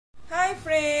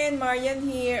Marian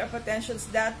here of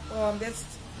Potentials.com.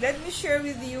 Let me share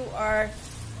with you our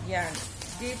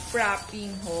gift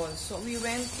wrapping haul. So we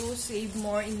went to Save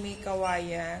More in May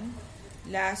Kawayan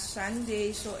last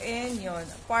Sunday. So and yun,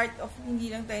 part of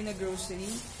hindi lang tayo na grocery.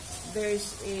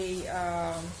 There's a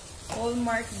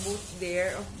Hallmark booth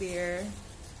there of their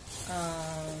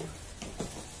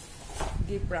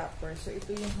gift wrapper. So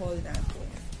ito yung haul natin.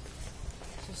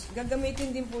 So,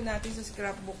 gagamitin din po natin sa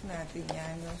scrapbook natin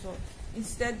yan. No? So,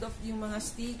 instead of yung mga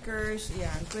stickers,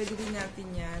 yan, pwede din natin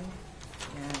yan.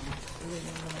 Yan. Ayan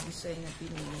yung mga design na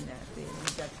pinili natin. We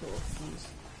got 2 of these.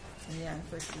 Ayan,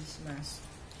 for Christmas.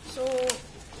 So,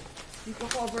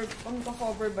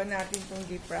 pang-cover ba natin itong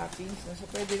gift wrappings? No?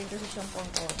 So, pwede rin kasi siyang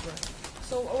pang-cover.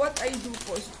 So, what I do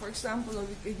po is, for example,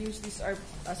 we could use this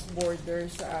as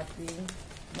borders sa ating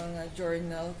mga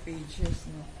journal pages.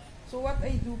 No? So, what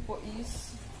I do po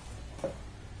is,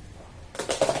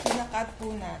 kinakat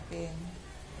po natin.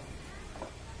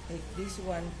 Like this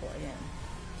one po, ayan.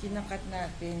 Kinakat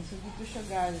natin. So, dito siya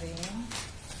galing.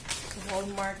 So,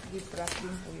 Hallmark gift wrap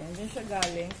din po yan. Diyan siya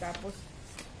galing. Tapos,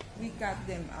 we cut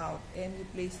them out and we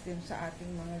place them sa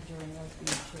ating mga journal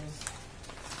pages.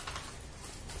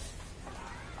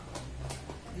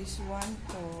 This one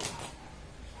po,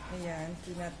 ayan,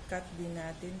 kinat-cut din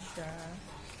natin siya.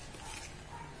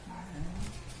 And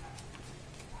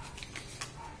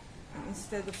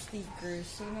instead of stickers,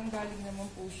 so nanggaling naman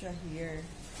po siya here.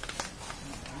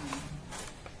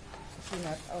 So,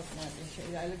 kinat out natin siya.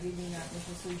 Ilalagay din natin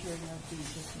siya sa journal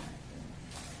pages natin.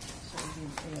 So,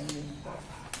 ayan din po.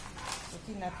 So,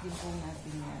 kinat din po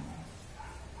natin yan.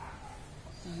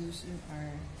 To use in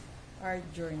our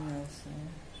journals.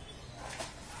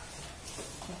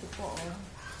 Ito po, oh.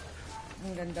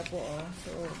 Ang ganda po, oh.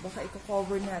 So, baka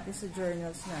i-cover natin sa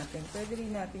journals natin. Pwede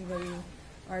rin natin gawin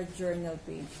our journal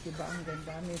page. Diba? Ang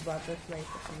ganda. May butterfly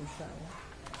po siya, oh.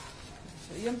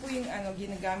 So, yan po yung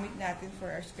ginagamit natin for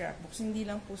our scrapbooks. Hindi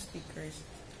lang po stickers.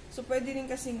 So, pwede rin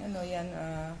kasing,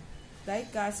 die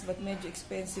cast, but medyo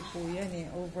expensive po yan, eh.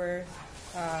 Over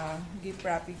gift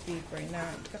wrapping paper na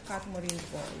ikakat mo rin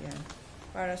po. Yan.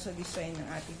 Para sa design ng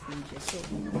ating pages. So,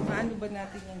 paano ba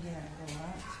natin yung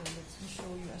ginagawa? So, let's show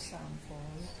you a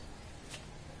sample.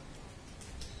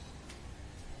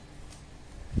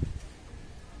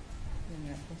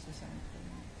 Yan natin sa sample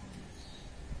natin.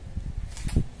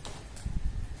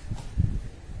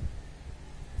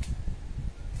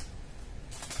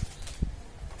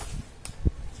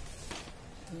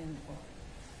 Yan po.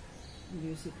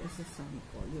 Use it as a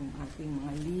sample. Yung ating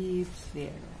mga leaves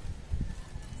there.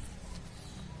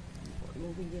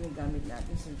 Yung ginagamit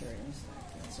natin sa journals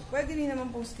natin. So, pwede rin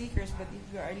naman po stickers, but if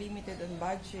you are limited on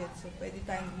budget, so pwede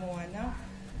tayong gumawa ng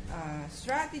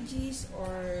strategies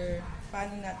or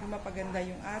paano natin mapaganda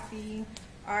yung ating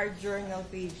our journal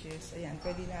pages. Ayan,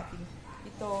 pwede natin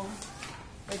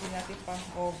pwede natin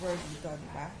pang-cover dito,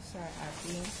 diba? Sa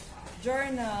ating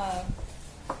journal.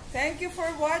 Thank you for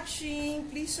watching.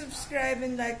 Please subscribe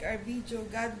and like our video.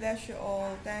 God bless you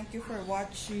all. Thank you for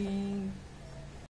watching.